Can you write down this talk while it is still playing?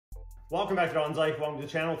Welcome back to Don's Life. Welcome to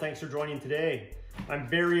the channel. Thanks for joining today. I'm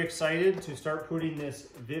very excited to start putting this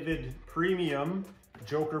VViViD Premium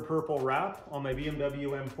Joker Purple wrap on my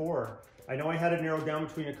BMW M4. I know I had it narrowed down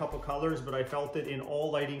between a couple colors, but I felt that in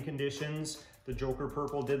all lighting conditions, the Joker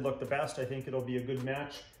Purple did look the best. I think it'll be a good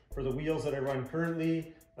match for the wheels that I run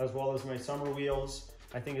currently, as well as my summer wheels.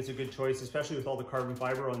 I think it's a good choice, especially with all the carbon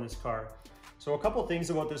fiber on this car. So a couple things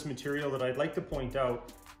about this material that I'd like to point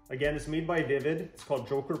out. Again, it's made by VViViD. It's called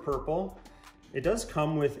Joker Purple. It does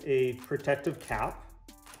come with a protective cap.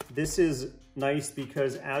 This is nice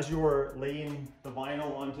because as you're laying the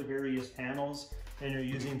vinyl onto various panels and you're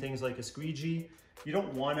using things like a squeegee, you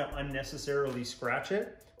don't want to unnecessarily scratch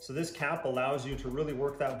it. So this cap allows you to really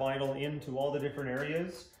work that vinyl into all the different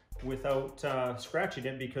areas without scratching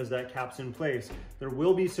it because that cap's in place. There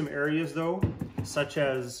will be some areas though, such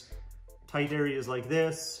as tight areas like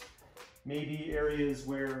this, maybe areas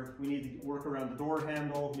where we need to work around the door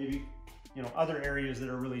handle, maybe other areas that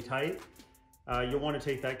are really tight. You'll want to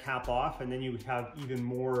take that cap off and then you have even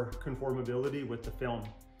more conformability with the film.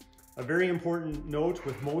 A very important note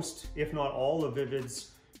with most, if not all of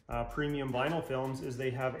VViViD's premium vinyl films is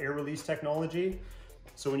they have air release technology.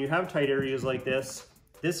 So when you have tight areas like this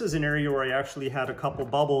is an area where I actually had a couple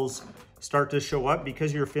bubbles start to show up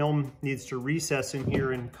because your film needs to recess in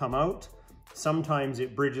here and come out. Sometimes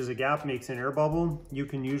it bridges a gap, makes an air bubble. You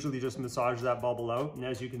can usually just massage that bubble out. And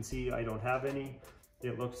as you can see, I don't have any.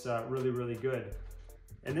 It looks really, really good.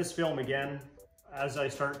 And this film, again, as I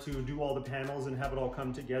start to do all the panels and have it all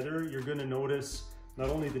come together, you're gonna notice not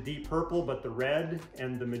only the deep purple, but the red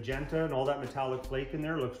and the magenta and all that metallic flake in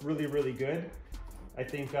there looks really, really good. I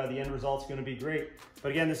think the end result's gonna be great.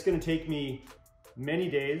 But again, it's gonna take me many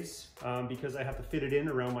days because I have to fit it in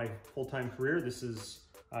around my full-time career. This is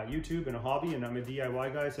YouTube and a hobby, and I'm a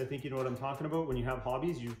DIY guy, so I think you know what I'm talking about. When you have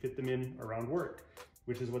hobbies, you fit them in around work,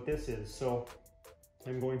 which is what this is. So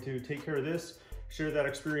I'm going to take care of this, share that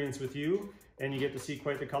experience with you, and you get to see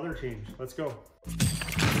quite the color change. Let's go.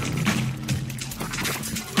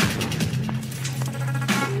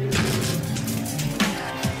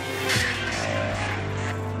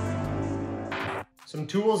 Some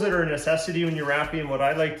tools that are a necessity when you're wrapping, what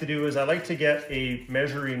I like to do is I like to get a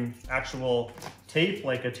measuring actual tape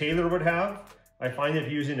like a tailor would have. I find that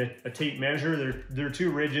using a tape measure, they're too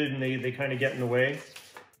rigid and they kind of get in the way.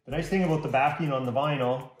 The nice thing about the backing on the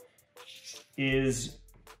vinyl is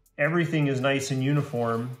everything is nice and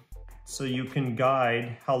uniform, so you can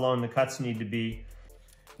guide how long the cuts need to be.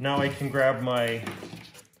 Now I can grab my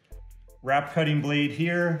wrap cutting blade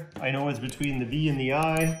here. I know it's between the V and the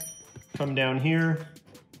I. Come down here,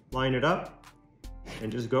 line it up,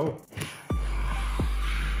 and just go.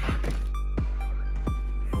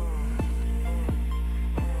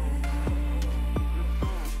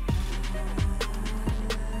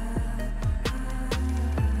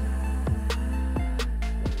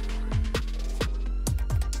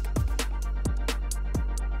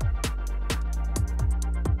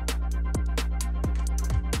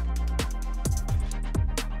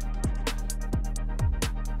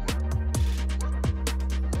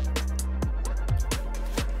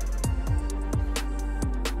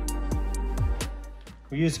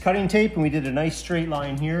 We used cutting tape and we did a nice straight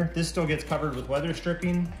line here. This still gets covered with weather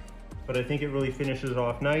stripping, but I think it really finishes it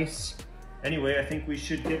off nice. Anyway, I think we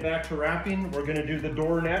should get back to wrapping. We're gonna do the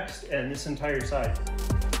door next and this entire side.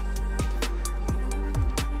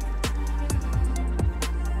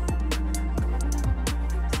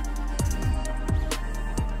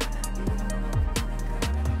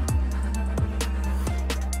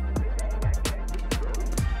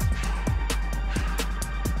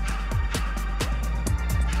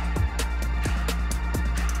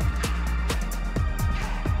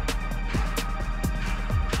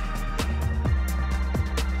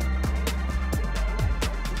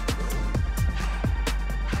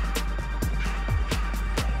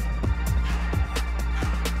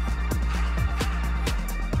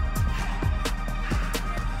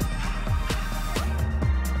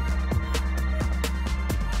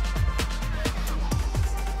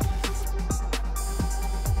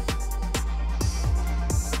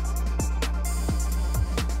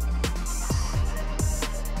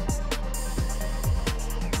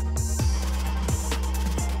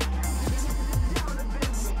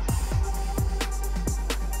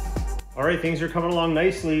 All right, things are coming along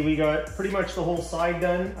nicely. We got pretty much the whole side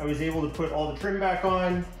done. I was able to put all the trim back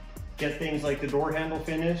on, get things like the door handle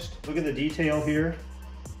finished. Look at the detail here.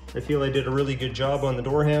 I feel I did a really good job on the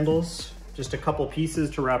door handles. Just a couple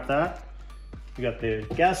pieces to wrap that. We got the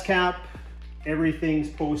gas cap, everything's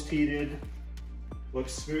post-heated,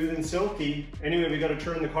 looks smooth and silky. Anyway, we got to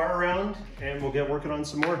turn the car around and we'll get working on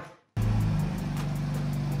some more.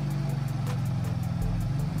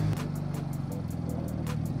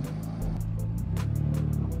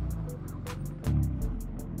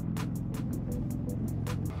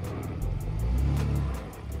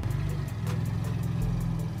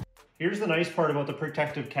 Here's the nice part about the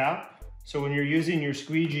protective cap. So when you're using your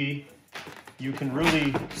squeegee, you can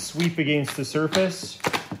really sweep against the surface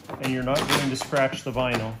and you're not going to scratch the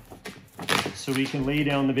vinyl. So we can lay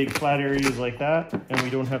down the big flat areas like that and we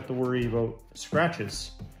don't have to worry about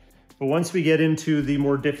scratches. But once we get into the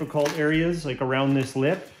more difficult areas, like around this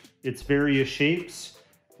lip, its various shapes,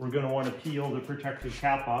 we're going to want to peel the protective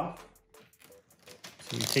cap off.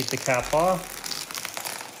 So we take the cap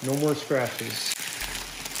off, no more scratches.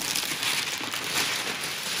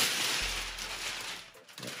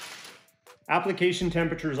 Application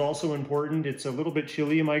temperature is also important. It's a little bit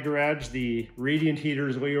chilly in my garage. The radiant heater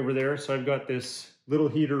is way over there. So I've got this little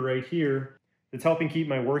heater right here that's helping keep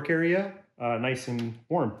my work area nice and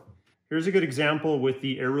warm. Here's a good example with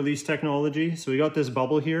the air release technology. So we got this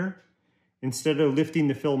bubble here. Instead of lifting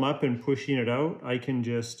the film up and pushing it out, I can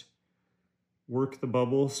just work the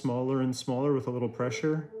bubble smaller and smaller with a little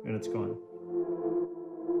pressure and it's gone.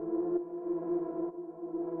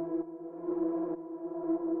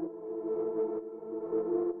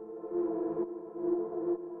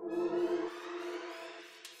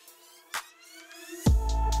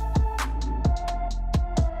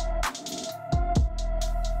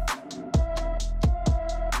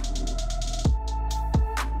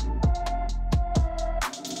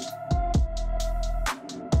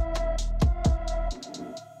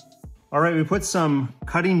 All right, we put some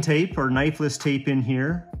cutting tape or knifeless tape in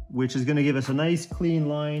here, which is gonna give us a nice clean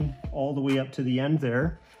line all the way up to the end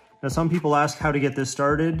there. Now, some people ask how to get this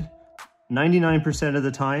started. 99% of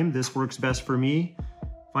the time, this works best for me.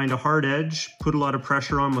 Find a hard edge, put a lot of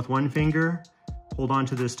pressure on with one finger, hold on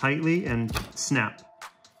to this tightly and snap.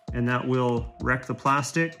 And that will wreck the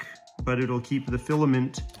plastic, but it'll keep the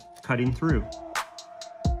filament cutting through.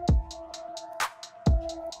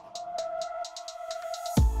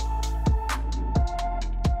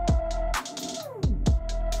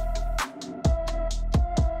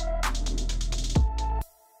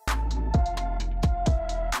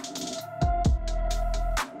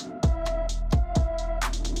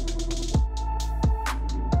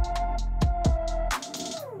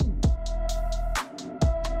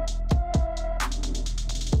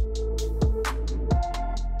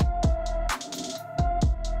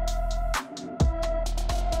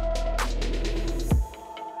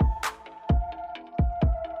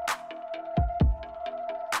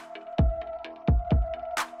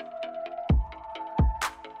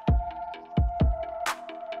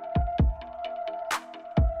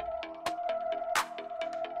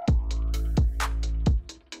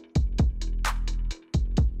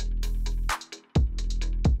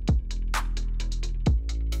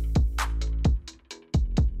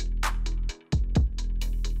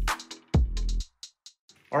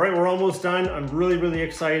 All right, we're almost done. I'm really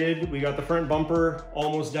excited. We got the front bumper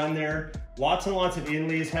almost done there. Lots and lots of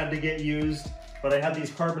inlays had to get used, but I had these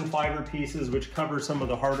carbon fiber pieces which cover some of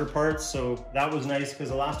the harder parts. So that was nice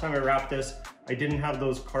because the last time I wrapped this, I didn't have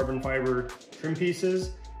those carbon fiber trim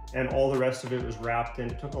pieces and all the rest of it was wrapped and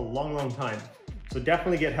it took a long time. So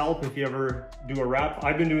definitely get help if you ever do a wrap.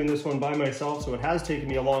 I've been doing this one by myself, so it has taken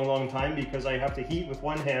me a long time because I have to heat with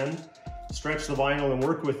one hand, stretch the vinyl and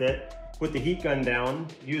work with it, put the heat gun down,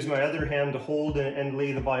 use my other hand to hold and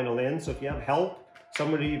lay the vinyl in. So if you have help,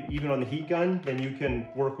 somebody even on the heat gun, then you can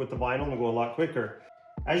work with the vinyl and go a lot quicker.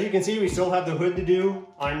 As you can see, we still have the hood to do.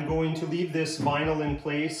 I'm going to leave this vinyl in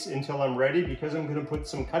place until I'm ready because I'm gonna put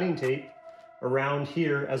some cutting tape around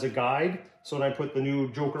here as a guide. So when I put the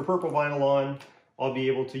new Joker Purple vinyl on, I'll be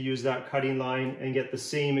able to use that cutting line and get the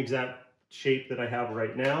same exact shape that I have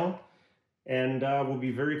right now. And we'll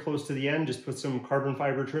be very close to the end. Just put some carbon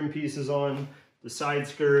fiber trim pieces on, the side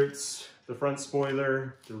skirts, the front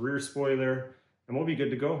spoiler, the rear spoiler, and we'll be good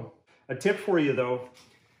to go. A tip for you though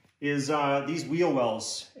is these wheel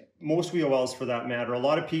wells, most wheel wells for that matter. A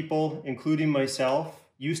lot of people, including myself,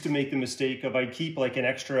 used to make the mistake of I'd keep like an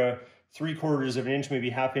extra 3/4 of an inch, maybe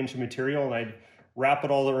 ½ inch of material, and I'd wrap it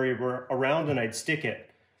all the way around and I'd stick it.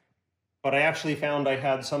 But I actually found I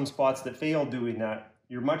had some spots that failed doing that.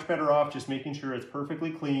 You're much better off just making sure it's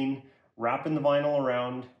perfectly clean, wrapping the vinyl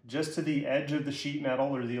around just to the edge of the sheet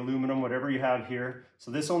metal or the aluminum, whatever you have here.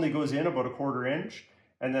 So this only goes in about 1/4 inch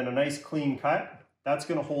and then a nice clean cut. That's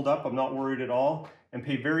gonna hold up, I'm not worried at all. And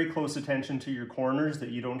pay very close attention to your corners that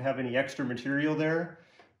you don't have any extra material there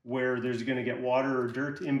where there's gonna get water or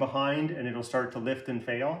dirt in behind and it'll start to lift and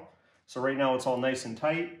fail. So right now it's all nice and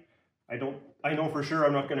tight. I know for sure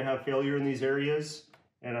I'm not gonna have failure in these areas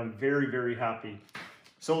and I'm very happy.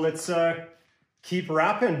 So let's keep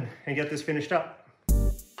wrapping and get this finished up.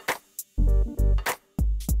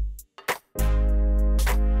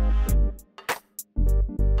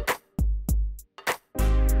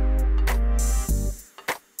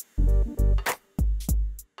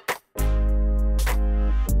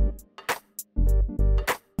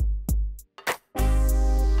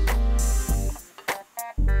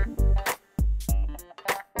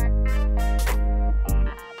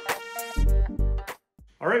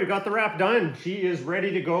 All right, we got the wrap done. She is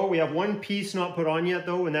ready to go. We have one piece not put on yet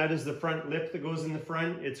though, and that is the front lip that goes in the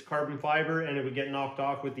front. It's carbon fiber and it would get knocked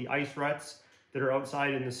off with the ice ruts that are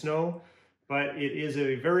outside in the snow. But it is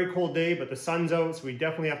a very cold day, but the sun's out, so we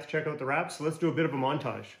definitely have to check out the wrap. So let's do a bit of a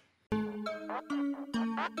montage.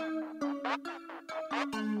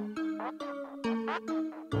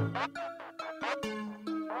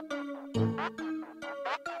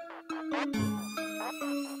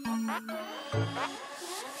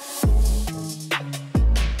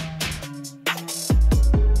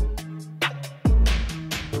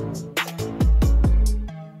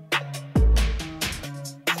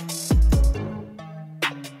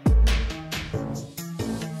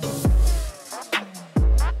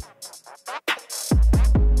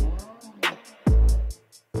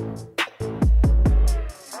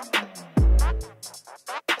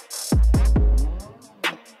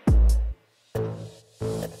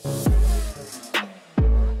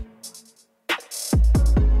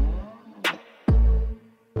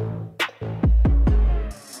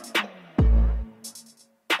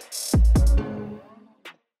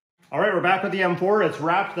 All right, we're back with the M4. It's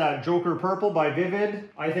wrapped that Joker Purple by VViViD.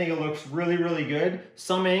 I think it looks really, really good.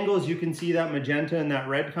 Some angles you can see that magenta and that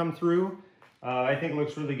red come through. I think it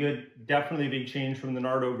looks really good. Definitely a big change from the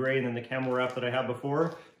Nardo Gray and then the camo wrap that I had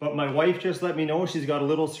before. But my wife just let me know she's got a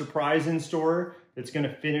little surprise in store that's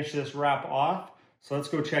gonna finish this wrap off. So let's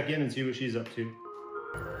go check in and see what she's up to.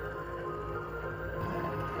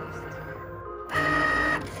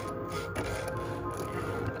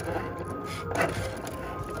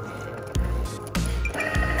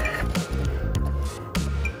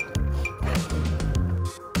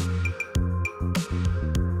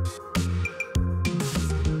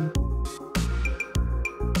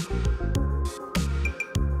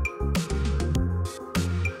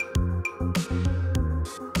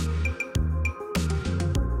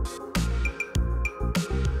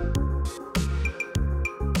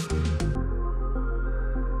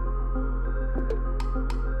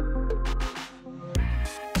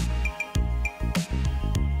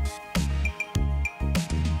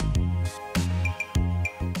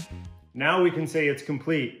 Now we can say it's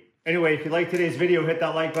complete. Anyway, if you like today's video, hit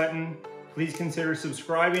that like button. Please consider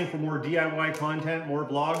subscribing for more DIY content, more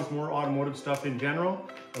vlogs, more automotive stuff in general,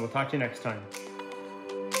 and we'll talk to you next time.